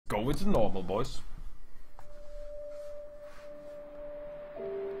Go with the normal, boys.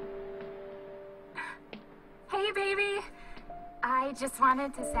 Hey, baby! I just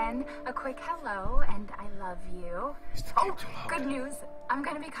wanted to send a quick hello and I love you. Oh, good news. I'm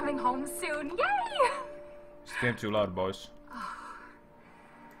gonna be coming home soon. Yay! It's game too loud, boys.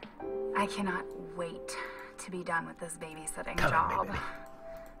 I cannot wait to be done with this babysitting Come on, job baby.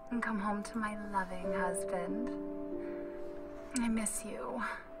 and come home to my loving husband. I miss you.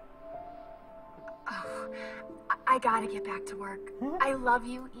 Oh, I gotta get back to work. I love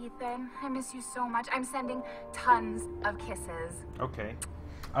you, Ethan. I miss you so much. I'm sending tons of kisses. Okay.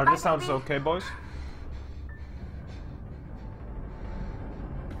 Are Bye, the sounds baby. okay, boys?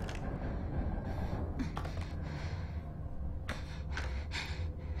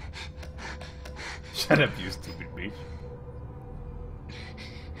 Shut up, you stupid bitch.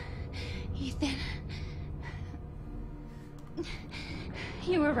 Ethan.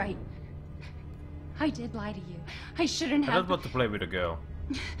 You were right. I did lie to you. I shouldn't I have. don't want to play with a girl.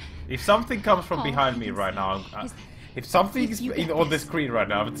 If something comes from All behind I me can right say now, is if something's if you get on the this- screen right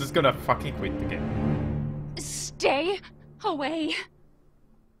now, I'm just gonna fucking quit the game. Stay away.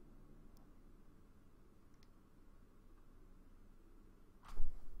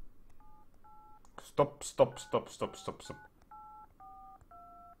 Stop, stop, stop, stop, stop, stop.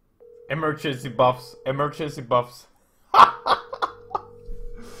 Emergency buffs, emergency buffs.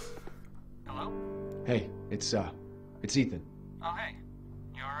 Hello? Hey, it's Ethan. Oh, hey.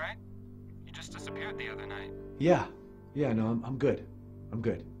 You alright? You just disappeared the other night. Yeah, no, I'm good. I'm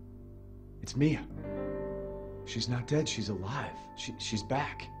good. It's Mia. She's not dead, she's alive. She's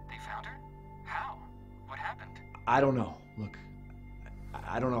back. They found her? How? What happened? I don't know. Look,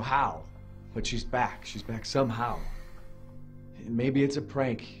 I don't know how, but she's back. She's back somehow. Maybe it's a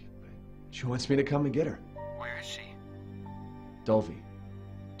prank, but she wants me to come and get her. Where is she? Dulvey,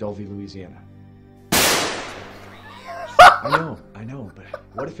 Louisiana. 3 years? I know, but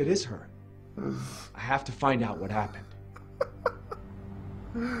what if it is her? I have to find out what happened.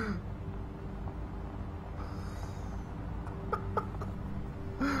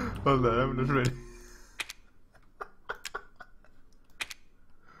 Hold on, I'm not ready.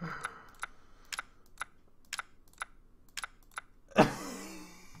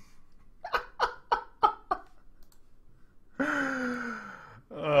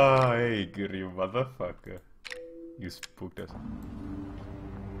 Oh, hey, good, you motherfucker. You spooked us.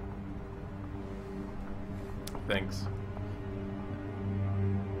 Thanks.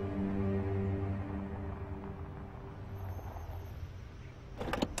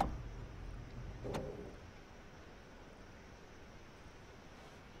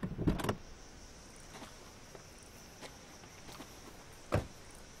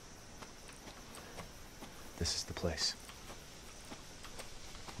 This is the place.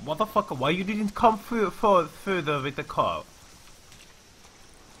 Motherfucker, why you didn't come further with the car?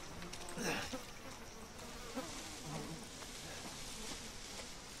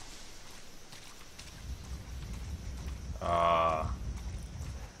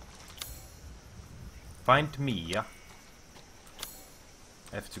 Find me, yeah?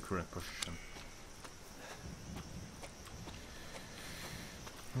 F2 current position.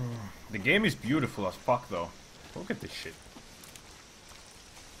 The game is beautiful as fuck though. Look at this shit.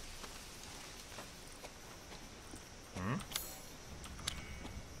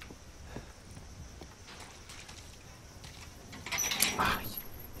 Ah,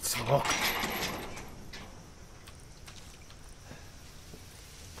 it's locked.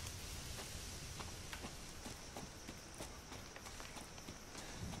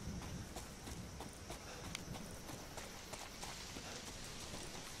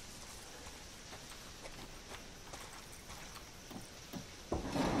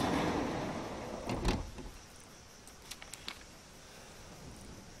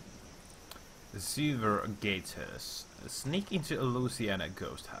 Silver Gators. Sneak into a Louisiana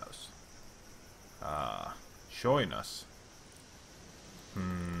ghost house. Join us.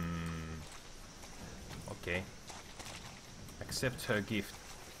 Okay. Accept her gift.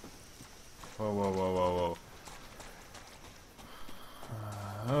 Whoa, whoa, whoa, whoa,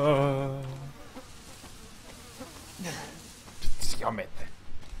 whoa. Skamete.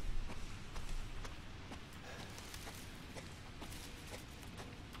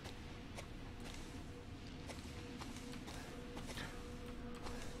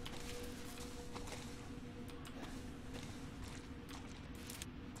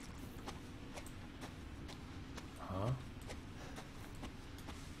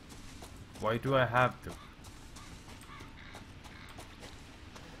 Why do I have to?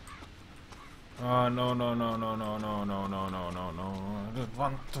 Oh no no no no no no no no no no no! I don't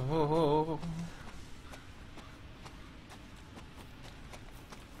want to.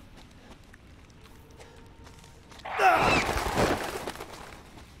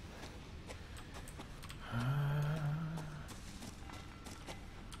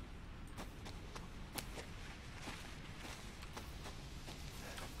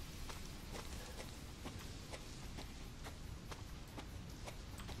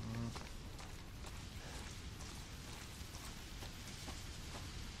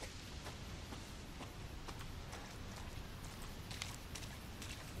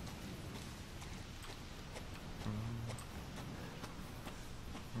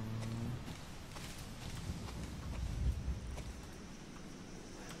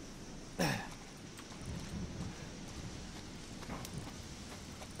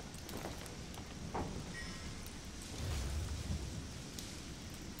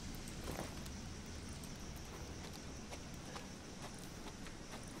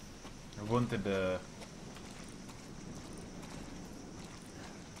 I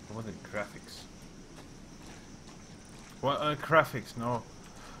wanted graphics. What graphics? No,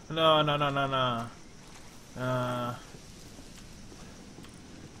 no, no, no, no, no.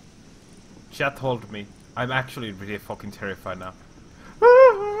 Chat hold me. I'm actually really fucking terrified now.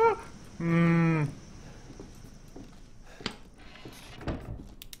 Hmm.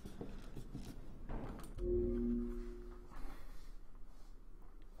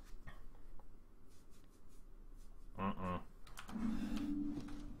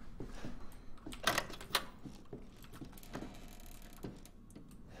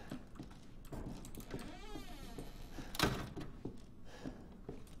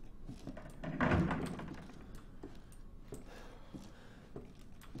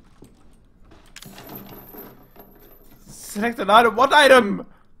 Select an item. What item?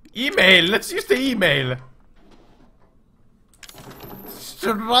 Email. Let's use the email.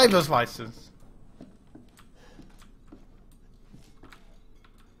 Driver's license.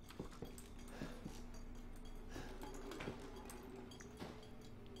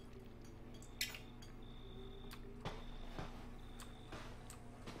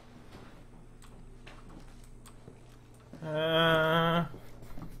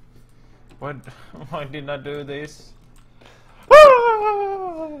 What? Why didn't I do this?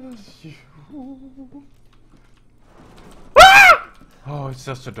 Oh, it's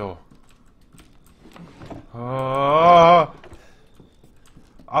just a door. Oh,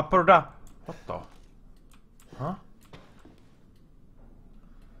 upper down. What the? Huh?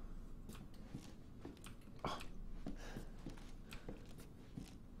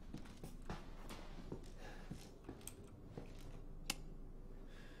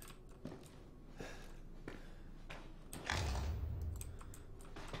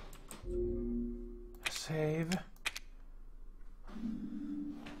 Save.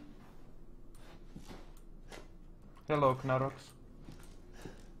 Hello, Knarox.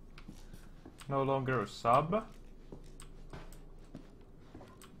 No longer a sub.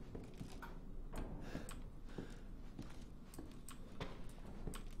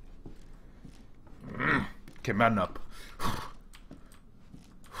 Okay, man up.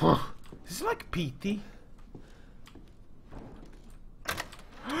 This is like PT.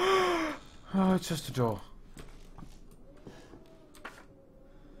 Oh, it's just a door.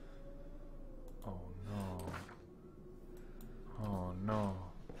 Oh no. Oh no.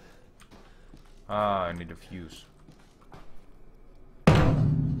 Ah, I need a fuse.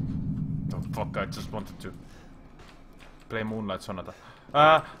 Oh fuck, I just wanted to play Moonlight Sonata.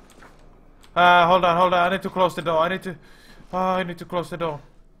 Hold on, I need to close the door. I need to close the door.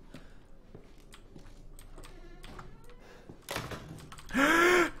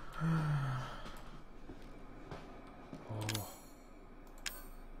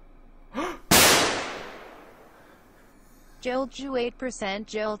 Joltzie 8%,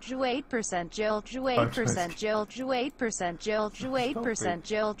 Joltzie 8%, Joltzie 8%, Joltzie 8%, Joltzie 8%,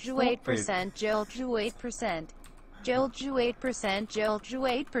 Joltzie 8%, Joltzie 8%. Joltzie 8%, Joltzie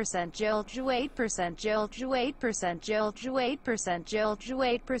 8%, Joltzie 8%, Joltzie 8%, Joltzie 8%, Joltzie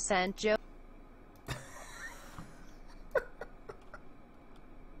 8%, Jol.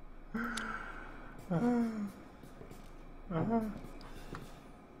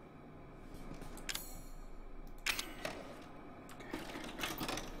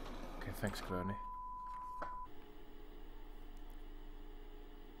 Okay, thanks, Gurney.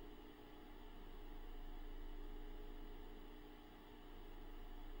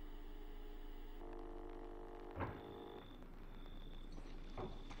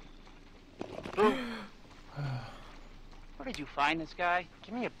 Where did you find this guy?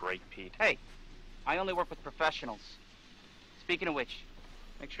 Give me a break, Pete. Hey, I only work with professionals. Speaking of which,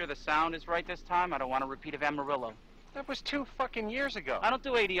 make sure the sound is right this time. I don't want a repeat of Amarillo. That was 2 fucking years ago. I don't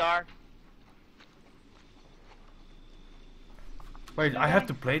do ADR. Wait, I have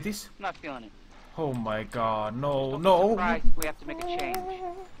to play this? I'm not feeling it. Oh my god, no, Don't be no. surprised if we have to make a change.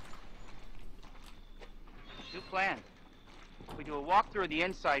 New plan. We do a walkthrough of the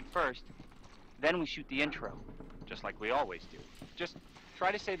inside first, then we shoot the intro. Just like we always do. Just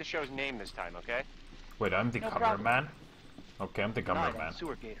try to say the show's name this time, okay? Wait, I'm the No cameraman. Okay, I'm the Tonight on cameraman.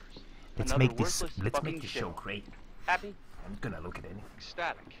 Sewer Gators. Let's Another make this. worthless Let's fucking make the show shill. great. Happy? I'm gonna look at anything.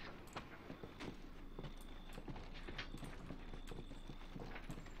 Ecstatic.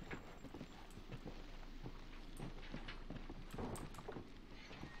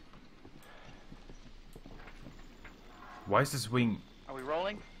 Why is this wing? Are we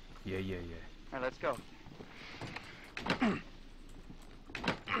rolling? Yeah. All right, let's go.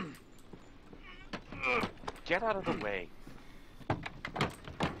 Get out of the way.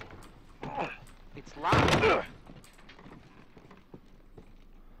 It's loud.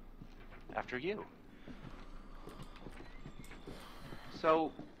 After you.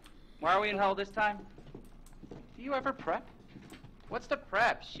 So, why are we in hell this time? Do you ever prep? What's the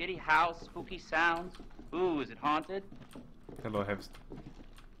prep? Shitty house, spooky sounds? Ooh, is it haunted? Hello, Hevst.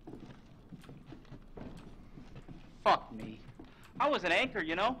 Fuck me. I was an anchor,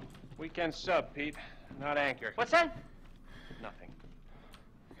 you know? Weekend sub, Pete. Not anchor. What's that? Nothing.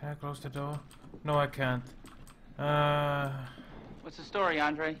 Can I close the door? No, I can't. What's the story,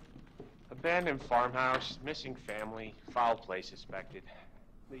 Andre? Abandoned farmhouse, missing family, foul play suspected.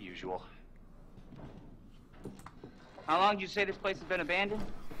 The usual. How long did you say this place has been abandoned?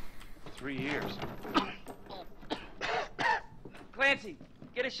 3 years. Clancy,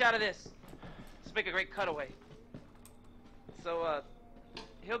 get a shot of this. Let's make a great cutaway. So,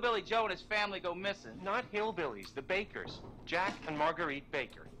 Hillbilly Joe and his family go missing. Not hillbillies, the Bakers. Jack and Marguerite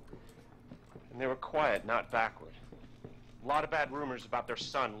Baker. And they were quiet, not backward. A lot of bad rumors about their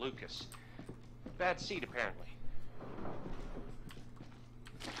son, Lucas. Bad seed, apparently.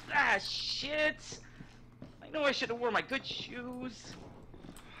 Ah, shit! I know I should have worn my good shoes.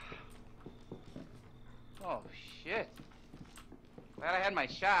 Oh, shit. Glad I had my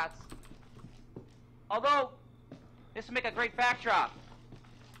shots. Although, this would make a great backdrop.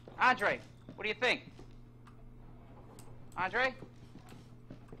 Andre, what do you think? Andre?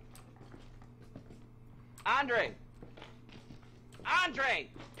 Andre! Andre!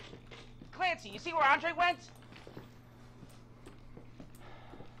 Clancy, you see where Andre went?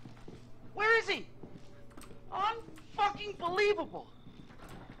 Where is he? Unfucking believable.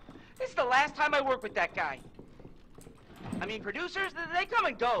 This is the last time I work with that guy. I mean, producers, they come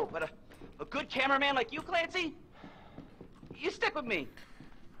and go, but a good cameraman like you, Clancy, you stick with me.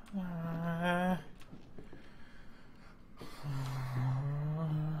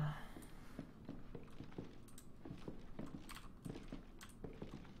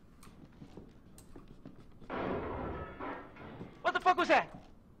 What the fuck was that?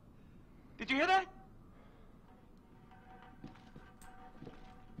 Did you hear that?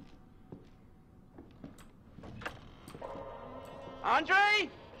 Andre?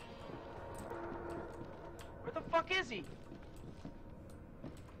 Where the fuck is he?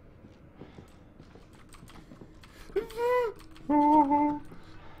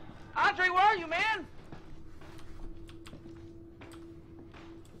 Andre, where are you, man?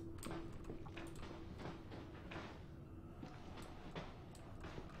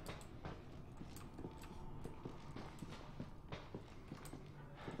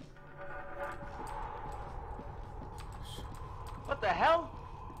 What the hell?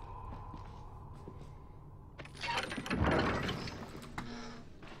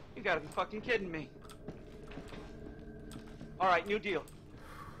 You gotta be fucking kidding me. All right, new deal.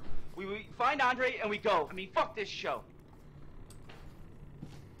 We find Andre and we go. I mean, fuck this show.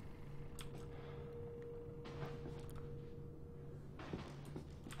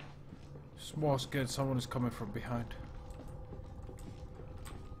 Small scared someone is coming from behind.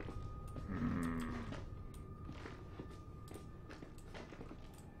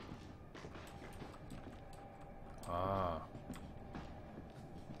 Ah.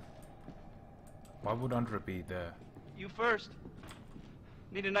 Why would Andre be there? You first.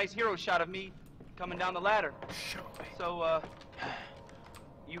 Need a nice hero shot of me coming down the ladder. Show me. So,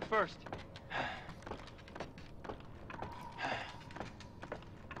 you first.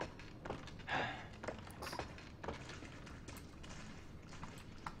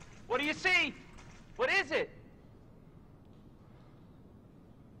 What do you see? What is it?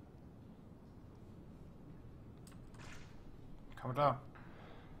 Come down.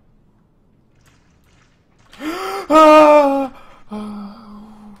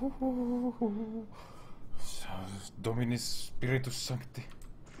 Dominus Spiritus Sancti.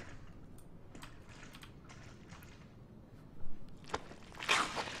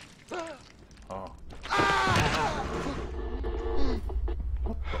 Oh.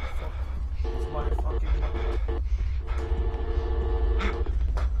 What the fuck? It's my fucking...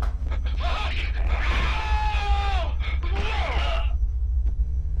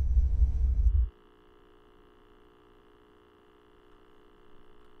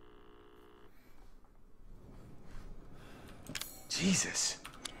 Jesus.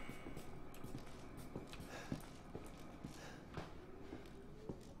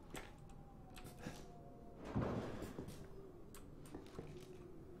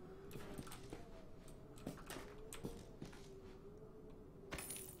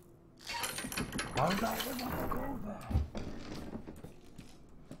 Why would I ever want to go there?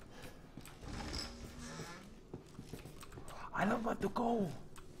 I don't want to go.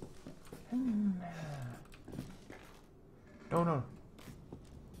 No, no.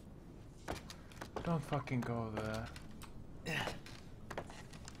 Don't fucking go there.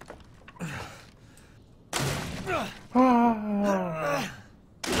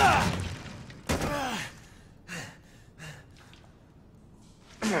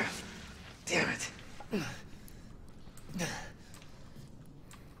 Damn it.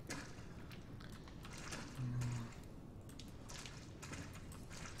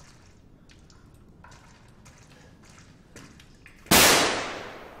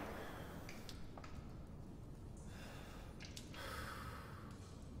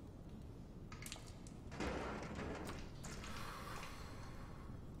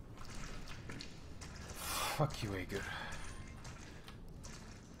 Fuck you, Ager.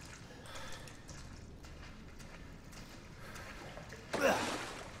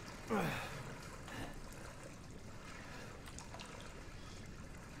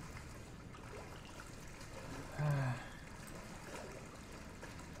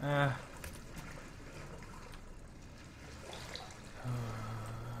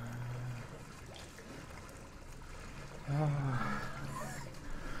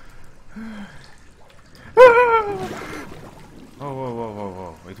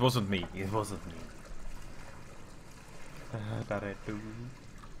 Whoa. It wasn't me. It wasn't me.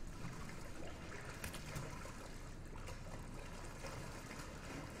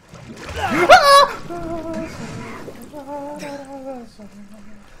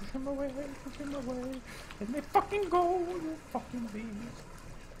 Push him away. Let me fucking go, you fucking beast.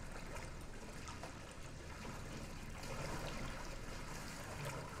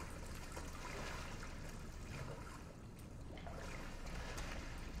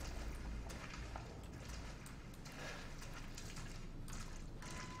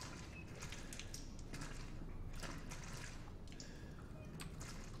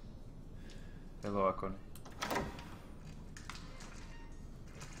 Hello, Akon.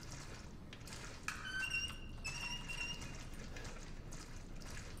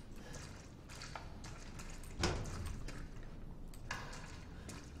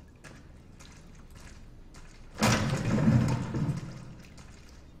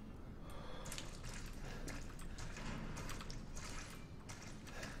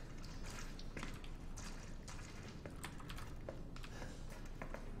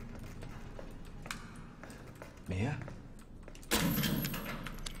 Mia?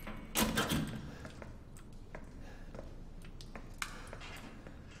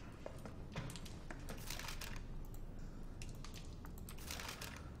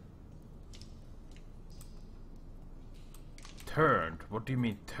 Turned? What do you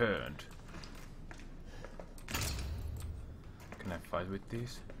mean turned? Can I fight with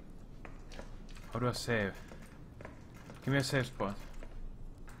these? How do I save? Give me a save spot.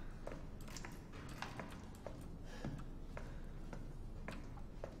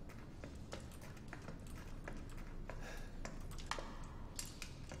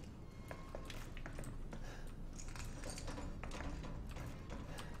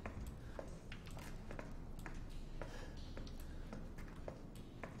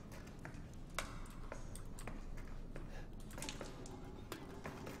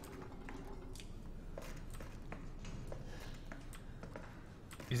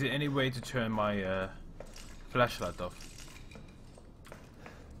 Is there any way to turn my flashlight off?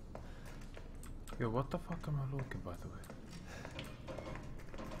 Yo, what the fuck am I looking, by the way?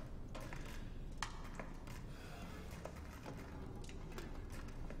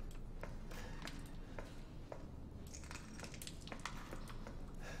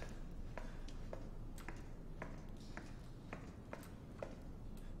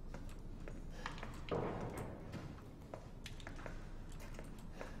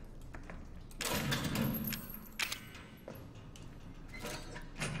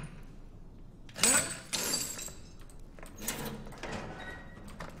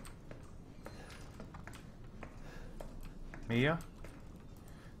 Mia?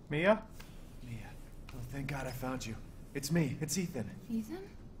 Mia? Mia. Oh, thank God I found you. It's me. It's Ethan. Ethan?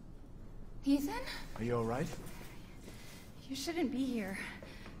 Ethan? Are you alright? You shouldn't be here.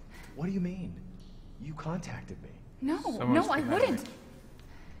 What do you mean? You contacted me. No, Someone's no, I behind wouldn't. me.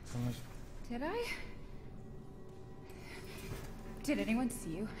 Someone's... Did I? Did anyone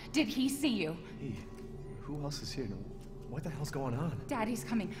see you? Did he see you? Hey, who else is here? What the hell's going on? Daddy's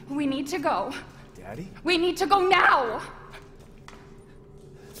coming. We need to go. Daddy? We need to go now!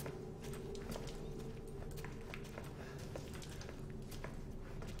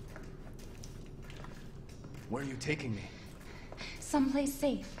 Where are you taking me? Someplace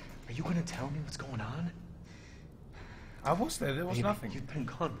safe. Are you gonna tell me what's going on? I was there. There was Baby, nothing. You've been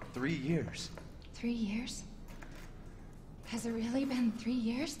gone 3 years. 3 years? Has it really been 3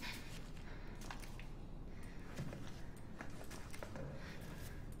 years?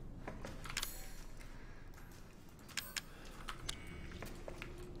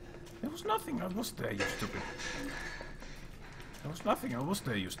 There was nothing. I was there, you stupid. There was nothing. I was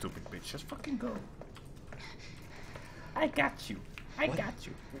there, you stupid bitch. Just fucking go. I got you. I got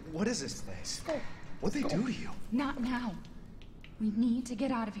you. What is this place? Go. What'd they do to you? Not now. We need to get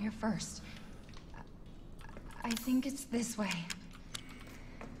out of here first. I think it's this way.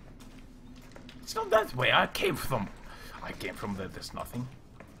 It's not that way. I came from there. There's nothing.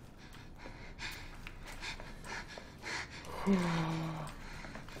 There's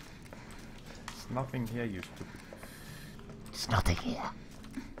nothing here, you stupid. There's nothing here.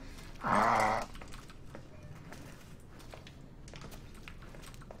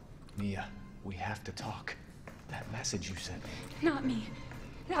 Mia, we have to talk. That message you sent me. Not me.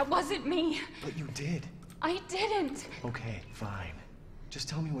 That wasn't me. But you did. I didn't. Okay, fine. Just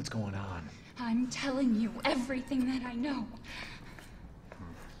tell me what's going on. I'm telling you everything that I know.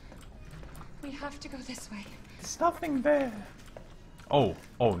 We have to go this way. There's nothing there. Oh,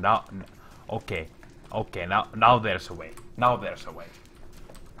 now, okay, now there's a way. Now there's a way.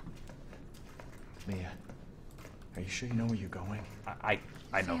 Mia, are you sure you know where you're going?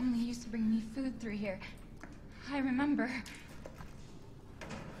 I know. Family used to bring me food through here. I remember.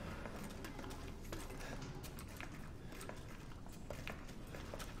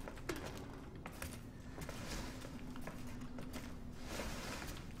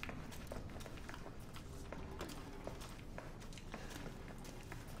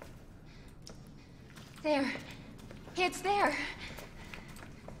 There. It's there.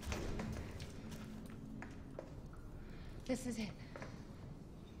 This is it.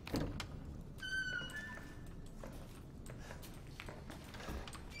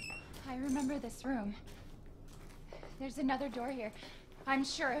 I remember this room. There's another door here. I'm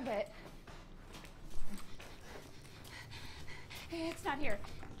sure of it. It's not here.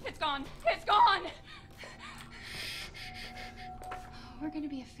 It's gone. It's gone! We're gonna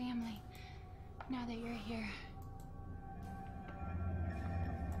be a family now that you're here.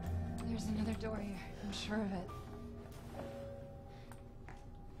 There's another door here. I'm sure of it.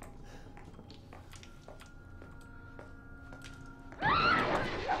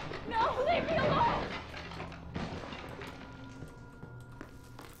 No, leave me alone!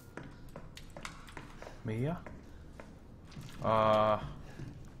 Mia?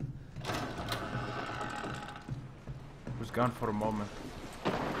 Was gone for a moment.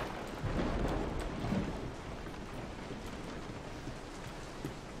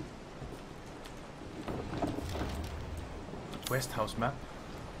 West House map?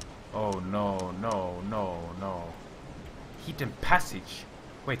 Oh no. Hidden passage.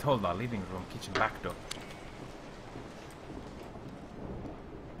 Wait, hold on. Living room, kitchen, back door.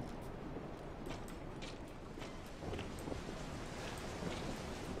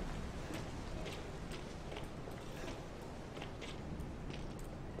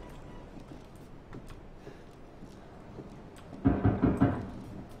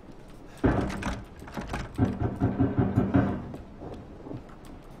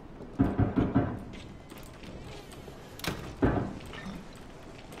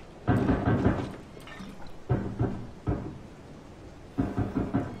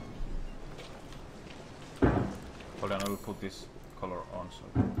 Hold on, I will put this color on so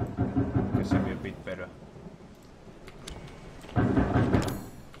you can see me a bit better.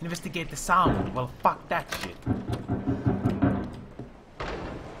 Investigate the sound. Well, fuck that shit.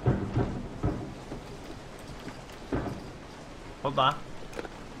 Hold on.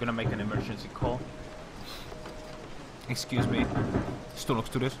 I'm gonna make an emergency call. Excuse me. Stulox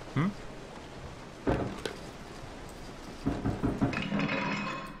to this.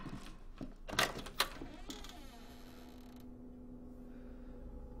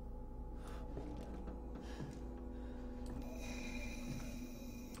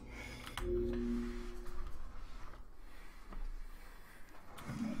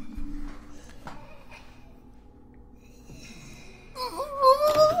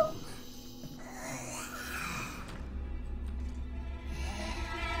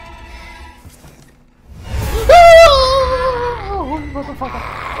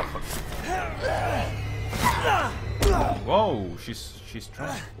 she's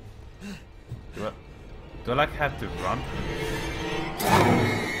trying. Do I like have to run?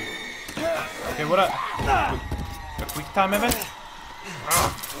 Okay, what a quick time event?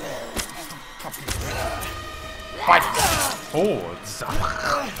 Fight! Oh, it's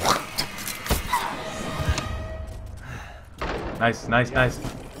nice, nice, nice.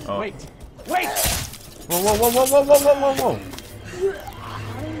 Oh. Wait! Whoa, whoa, whoa, whoa, whoa, whoa, whoa, whoa, whoa!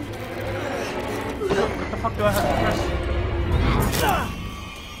 What the fuck do I have to press?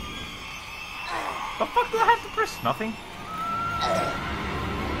 The fuck do I have to press? Nothing?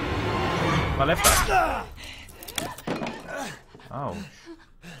 My left eye. Oh.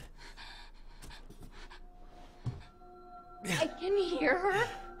 I can hear her.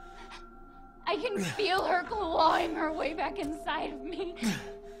 I can feel her clawing her way back inside of me.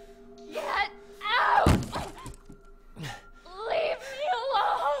 Get out! Leave me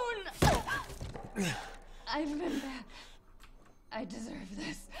alone! I've been bad. I deserve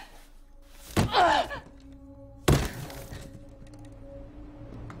this. The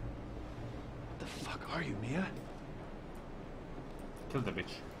fuck are you, Mia? Kill the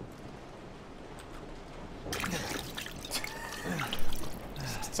bitch.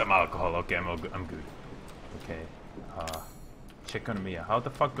 Some alcohol. Okay, I'm good. Okay. Check on Mia. How the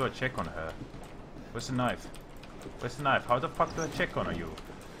fuck do I check on her? Where's the knife? Where's the knife? How the fuck do I check on you?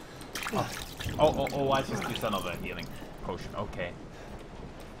 Oh, I just used another healing potion. Okay.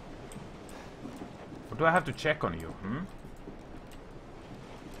 What do I have to check on you, hmm?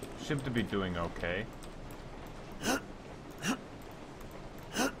 Seem to be doing okay.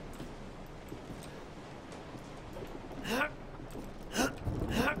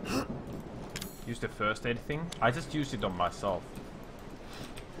 Use the first aid thing? I just used it on myself.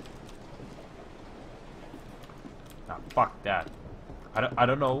 Ah, fuck that. I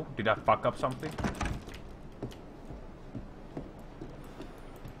don't know. Did I fuck up something?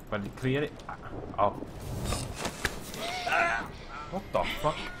 But it clearly... Oh. What the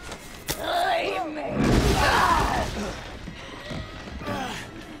fuck?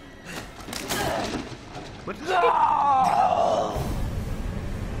 What is it?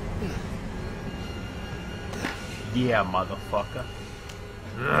 Yeah, motherfucker.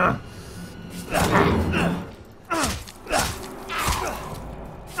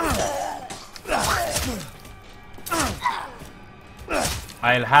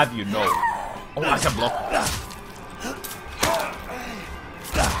 I'll have you know. Oh, I can block.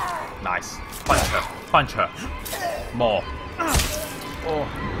 Nice. Punch her. Punch her. More. Oh.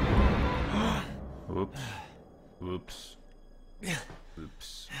 Oops. Oops.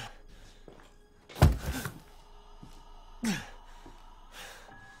 Oops.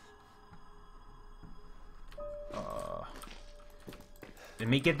 Let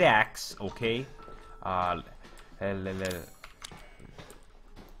me get the axe, okay? Let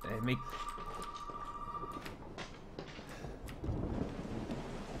me...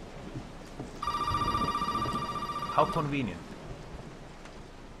 How convenient.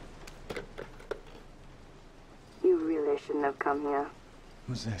 You really shouldn't have come here.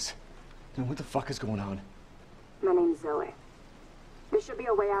 Who's this? And what the fuck is going on? My name's Zoe. There should be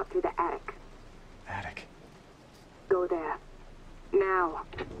a way out through the attic. Attic. Go there. Now.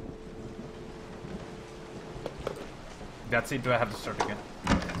 That's it, do I have to start again?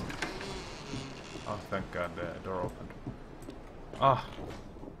 Oh, thank God, the door opened. Ah.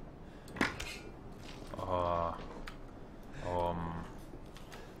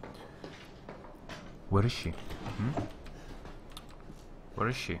 Where is she? Hmm? Where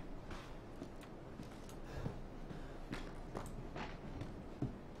is she?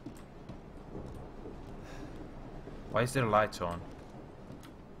 Why is there lights on?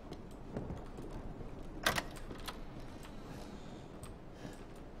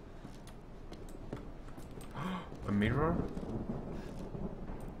 A mirror?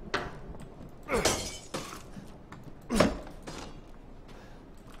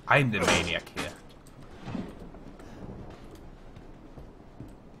 I'm the maniac here.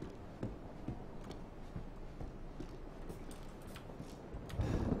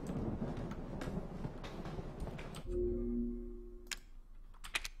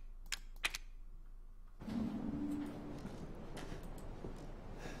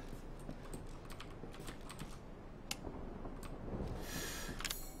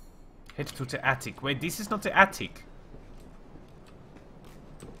 Head to the attic. Wait, this is not the attic.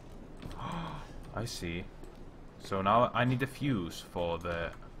 I see. So now I need a fuse for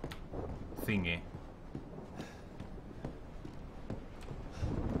the thingy.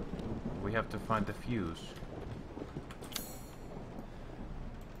 We have to find the fuse.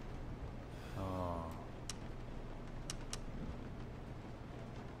 Oh.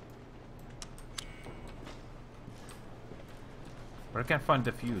 Where can I find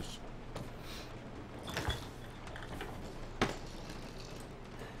the fuse?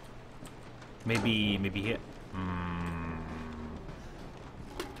 Maybe here.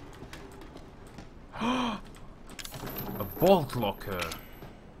 A vault locker.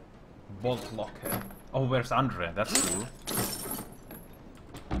 Vault locker. Oh, where's Andre? That's cool.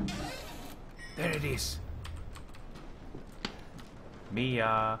 There it is.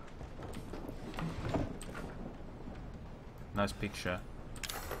 Mia. Nice picture.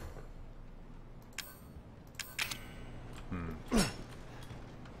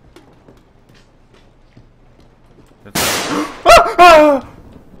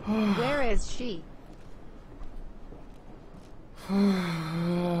 Where is she?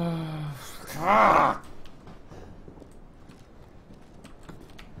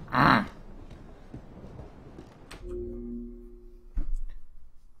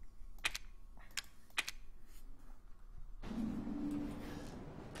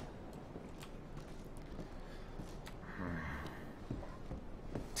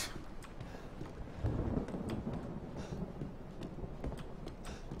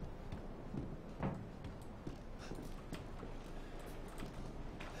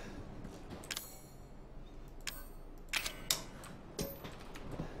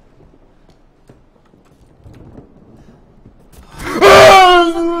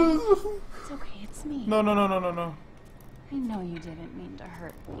 It's okay, it's me. No. I know you didn't mean to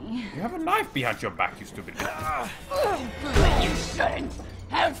hurt me. You have a knife behind your back, you stupid bitch. But you shouldn't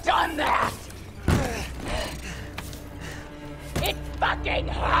have done that! It fucking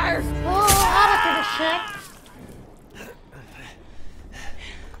hurts!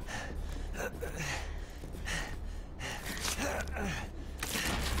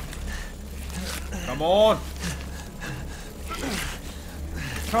 Come on!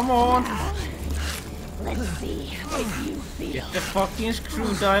 Come on! Let's see what you feel. Get the fucking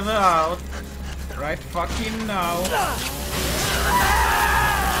screwdriver out! Right fucking now! No.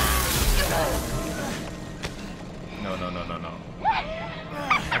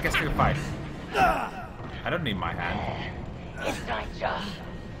 I can still fight. I don't need my hand. This night job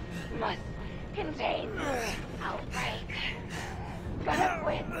must contain outbreak. Gonna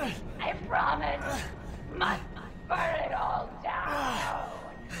quit, I promise. Must burn it all down.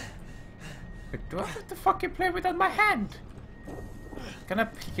 But do I have to fucking play without my hand? Can I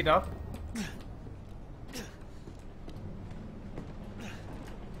pick it up?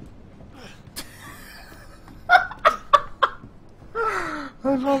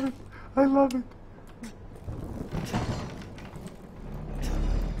 I love it. I love it.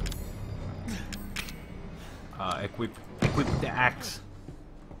 Equip the axe.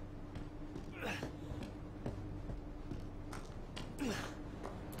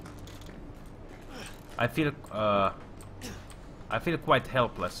 I feel quite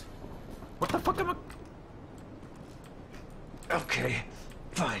helpless. What the fuck am I? Okay,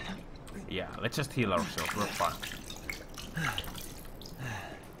 fine. Yeah, let's just heal ourselves. We're fine.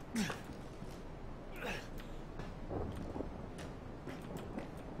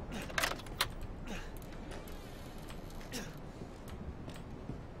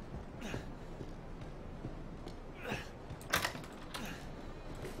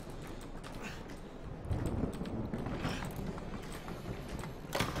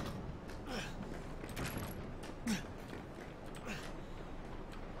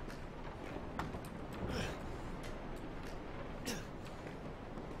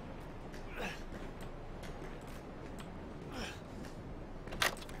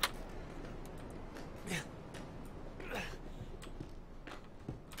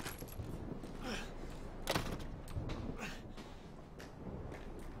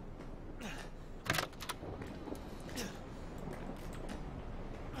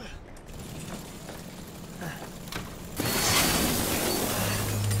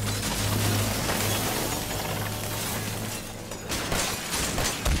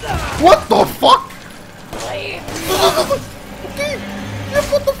 What the fuck? Okay, yeah,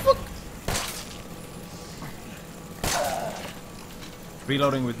 what the fuck?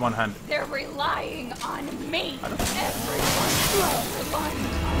 Reloading with one hand. They're relying on me. Everyone's relying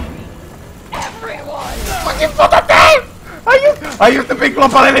on me. Everyone. Fucking fuck up there! I used the big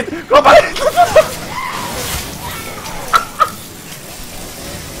global in it. Global in it.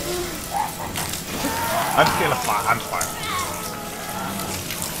 I'm still fine. I'm fine.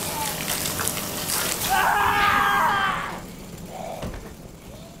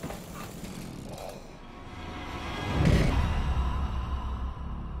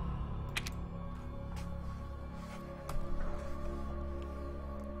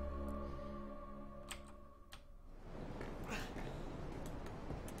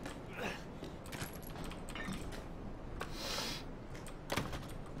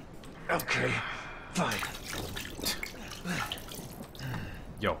 Okay, fine.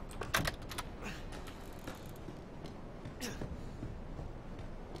 Yo.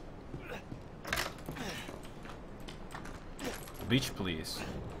 Beach, please.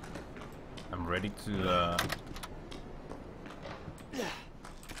 I'm ready to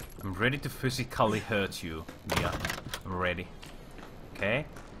I'm ready to physically hurt you, Mia. I'm ready. Okay?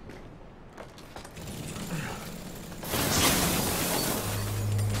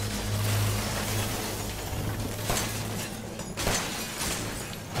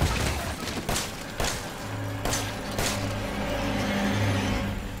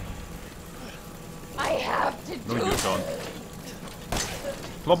 I have to No, do you this. don't.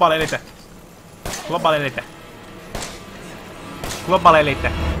 Global elite. Global elite. Global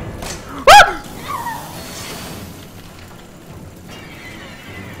elite.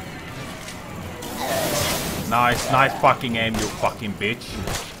 Nice, nice fucking aim, you fucking bitch.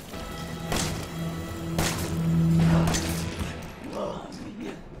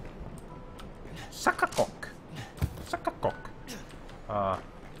 Suck a cock. Suck a cock.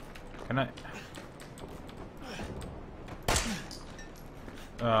 Can I?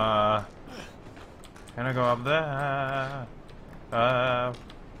 Can I go up there?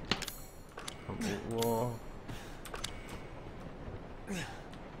 Whoa.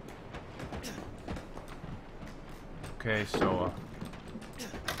 Okay, so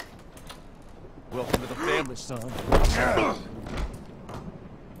Welcome to the family, son.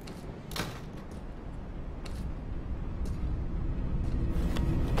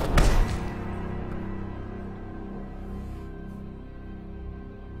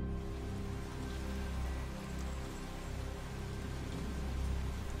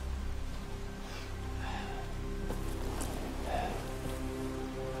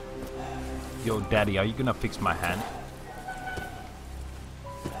 yo, daddy, are you gonna fix my hand?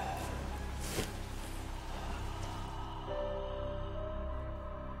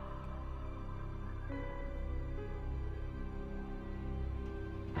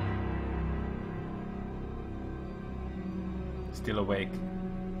 Still awake.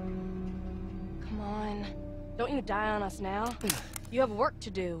 Come on. Don't you die on us now. You have work to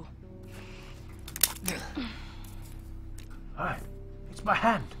do. Hi, it's my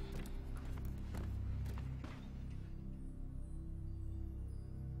hand.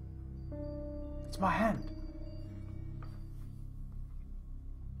 It's my hand.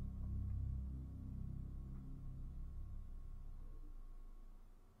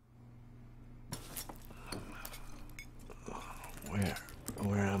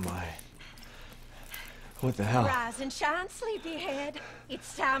 Where am I? What the hell? Rise and shine, sleepyhead.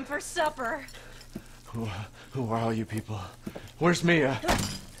 It's time for supper. Who are all you people? Where's Mia?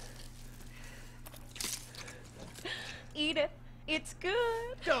 Eat it. It's good.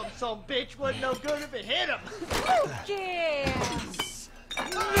 Dumb son bitch wasn't no good if it hit him. Yes.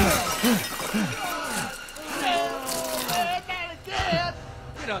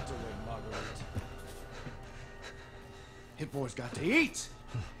 Get out the way, Marguerite. Hit boy's got to eat.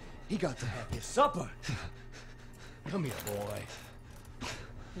 He got to have his supper. Come here, boy.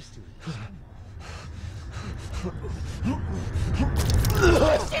 Let's do this.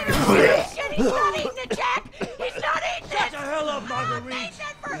 Shit, he's not eating it, Jack. He's not eating it. Get the hell up, Marguerite. Made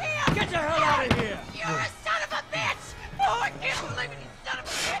that for him. Get the hell out of here. You're a son of a bitch. Oh, I can't believe it. You son of a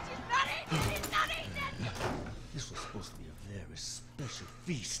bitch. He's not eating it. He's not eating it. This was supposed to be a very special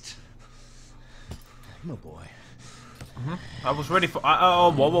feast. No boy. I was ready for.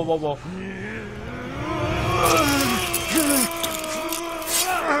 Oh, whoa, whoa, whoa, whoa.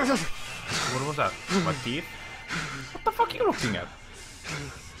 What was that? My teeth? What the fuck are you looking at?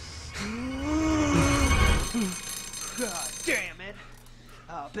 God damn it.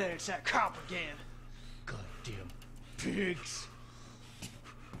 I bet it's that cop again. Goddamn pigs.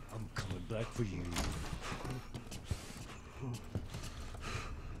 I'm coming back for you.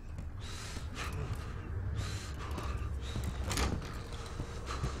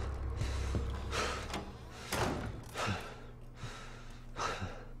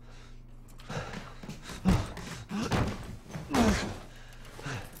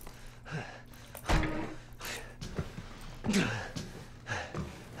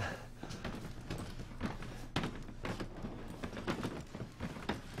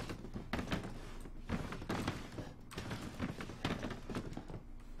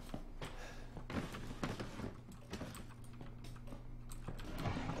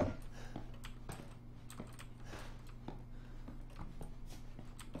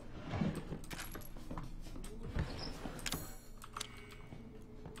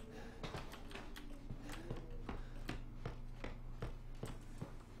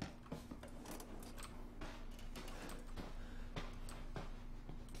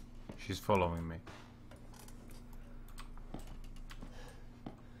 She's following me.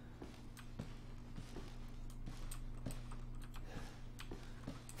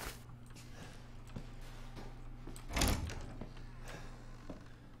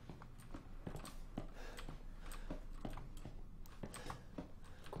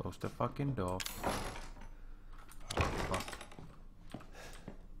 Close the fucking door. Oh, fuck.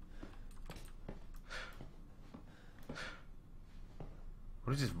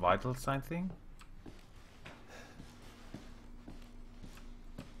 What is this vital sign thing?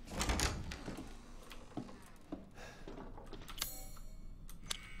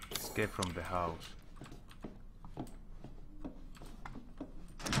 Escape from the house.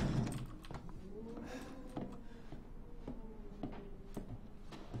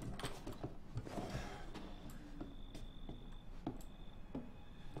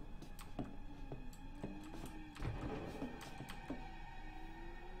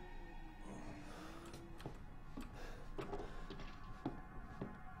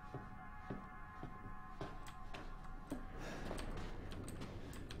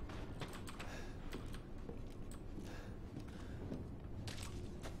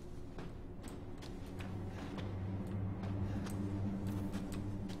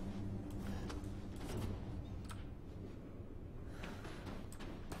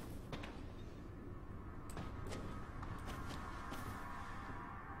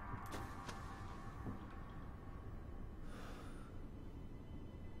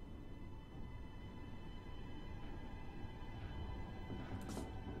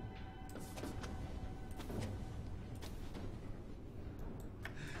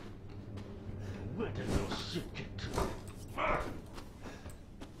 Where did little shit get to?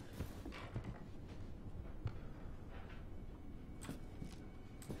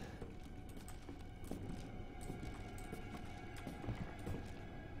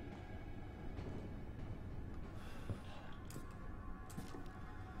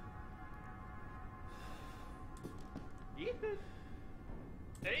 Ethan!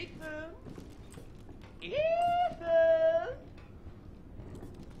 Ethan! Ethan!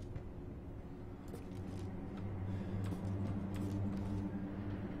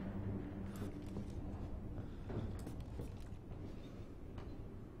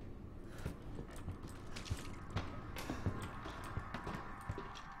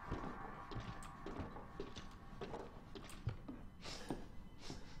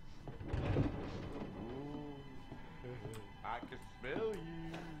 I can smell you.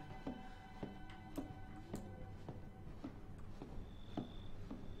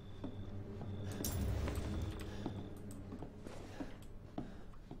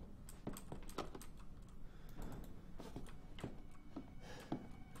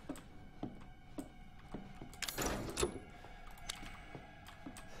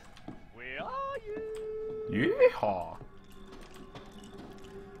 Where are you? Yeehaw!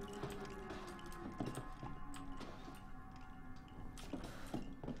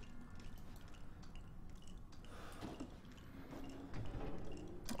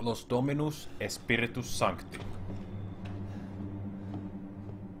 Los Dominus Espiritus Sancti.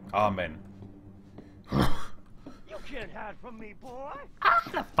 Amen. You can't hide from me, boy. Ah,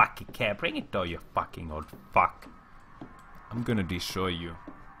 the fucking care. Bring it though, you fucking old fuck. I'm gonna destroy you.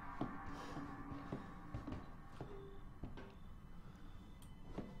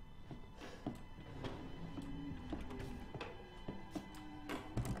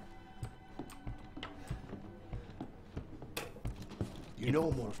 You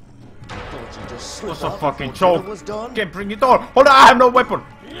know more. Don't you just slip What's a up fucking before dinner choke? was done? Can't bring it on. Hold on, I have no weapon.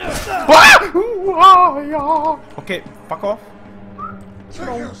 Ah! Okay, fuck off.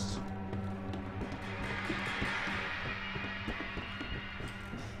 Triggers.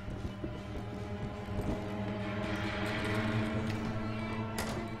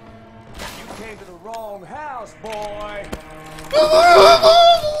 You came to the wrong house, boy.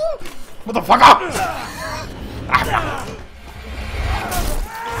 Motherfucker!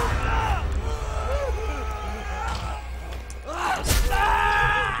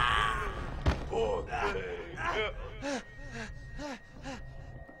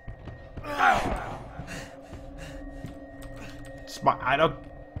 Smart, I don't.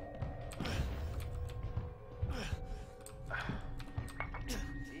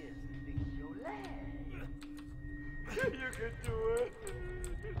 You can do it.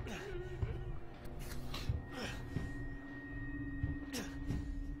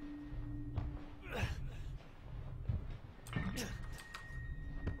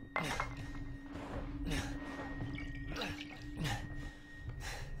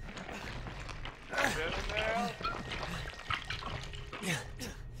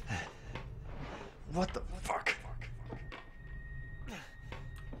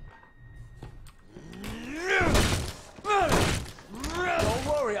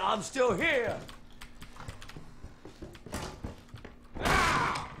 I'm still here.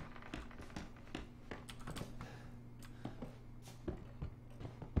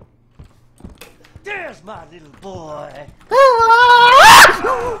 There's my little boy.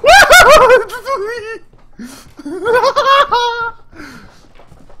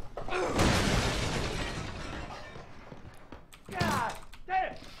 God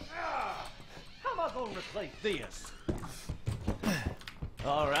damn! How am I gonna replace this?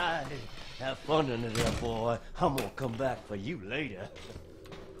 All right, have fun in there, boy. I'm gonna come back for you later.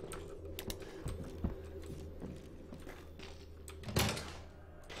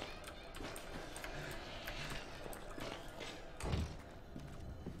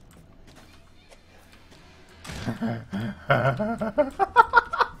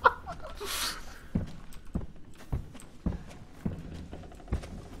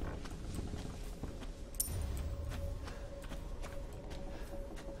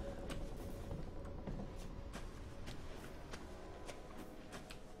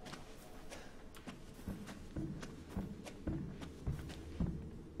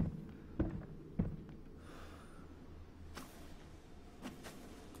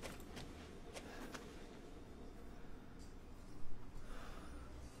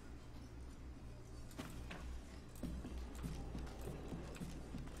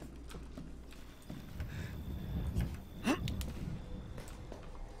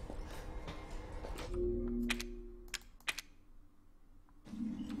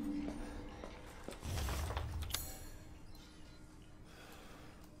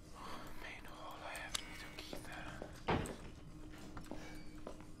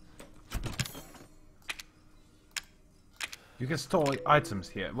 You can store items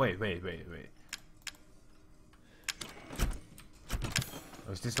here. Wait.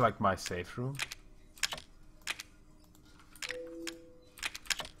 Is this like my safe room?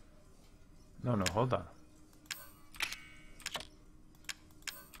 No, hold on.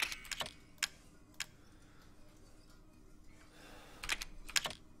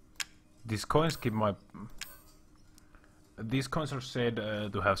 These coins give my... These coins are said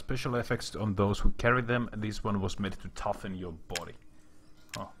to have special effects on those who carry them. This one was made to toughen your body.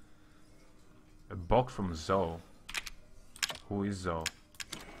 Oh. A box from Zoe. Who is Zoe?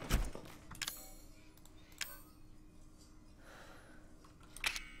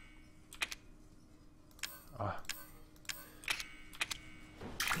 Ah.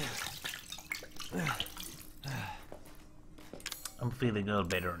 I'm feeling a little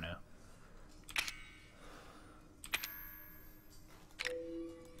better now.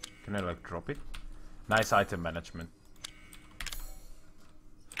 Can I like drop it? Nice item management.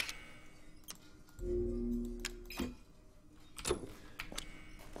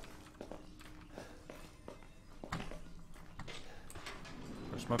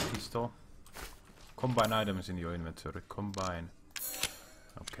 Where's my pistol? Combine items in your inventory. Combine.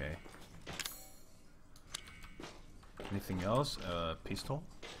 Okay. Anything else? Pistol?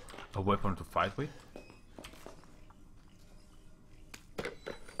 A weapon to fight with?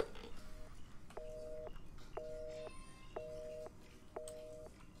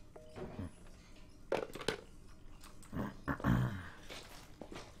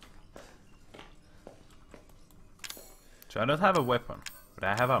 So I don't have a weapon, but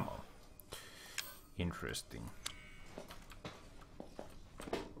I have ammo. Interesting.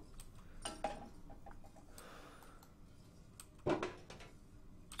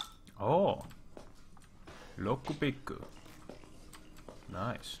 Oh, Loku Piku.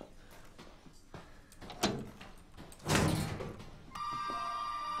 Nice.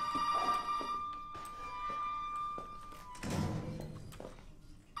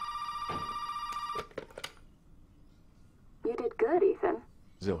 You did good, Ethan.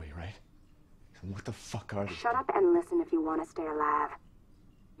 Zoe, right? What the fuck are these? Shut up and listen if you want to stay alive.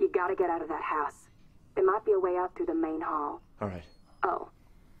 You gotta get out of that house. There might be a way out through the main hall. All right. Oh,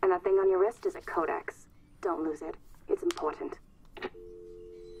 and that thing on your wrist is a codex. Don't lose it. It's important.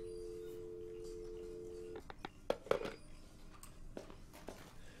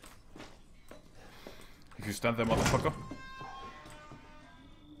 If you stand there, motherfucker.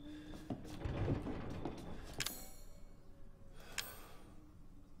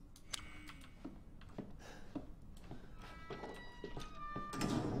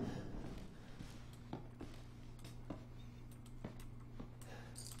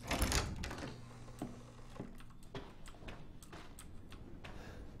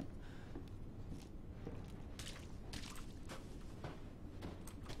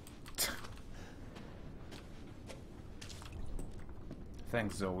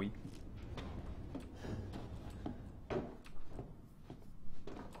 Thanks, Zoe.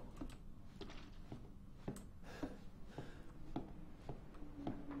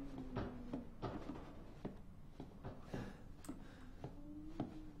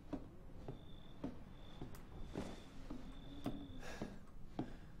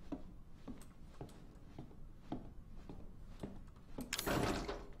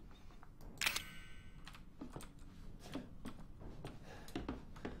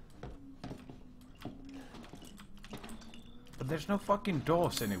 There's no fucking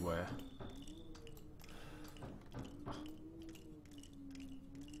doors anywhere.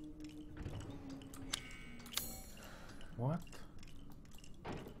 What?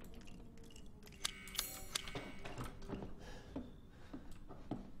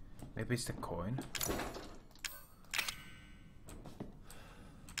 Maybe it's the coin.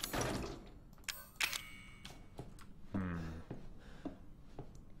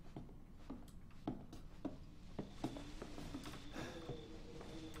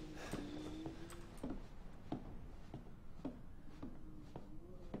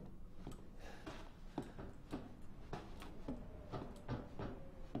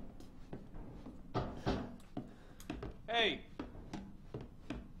 Hey!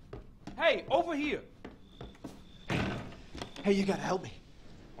 Hey, over here! Hey, you gotta help me.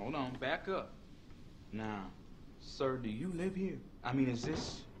 Hold on, back up. Now, sir, do you live here? I mean, is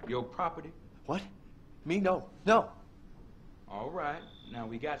this your property? What? Me? No. No. All right. Now,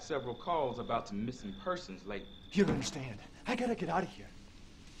 we got several calls about some missing persons lately. You don't understand. I gotta get out of here.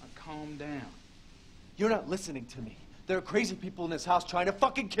 Now, calm down. You're not listening to me. There are crazy people in this house trying to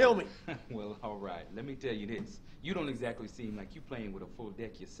fucking kill me. Well, all right. Let me tell you this. You don't exactly seem like you playing with a full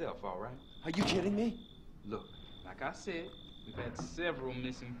deck yourself, all right? Are you kidding me? Look, like I said, we've had several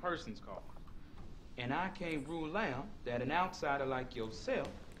missing persons calls. And I can't rule out that an outsider like yourself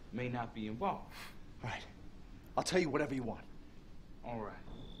may not be involved. All right. I'll tell you whatever you want. All right.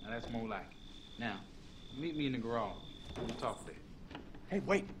 Now, that's more like it. Now, meet me in the garage. We'll talk there. Hey,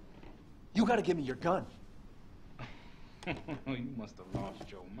 wait. You gotta give me your gun. You must have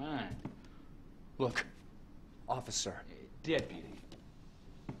lost your mind. Look, officer. Deputy.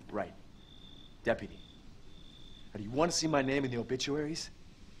 Right. Deputy. Now, do you want to see my name in the obituaries?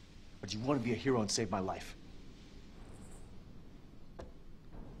 Or do you want to be a hero and save my life?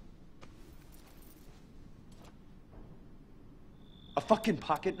 A fucking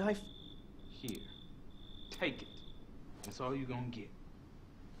pocket knife? Here. Take it. That's all you're gonna get.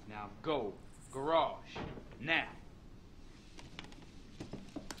 Now go. Garage. Now.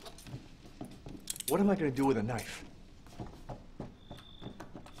 What am I gonna do with a knife?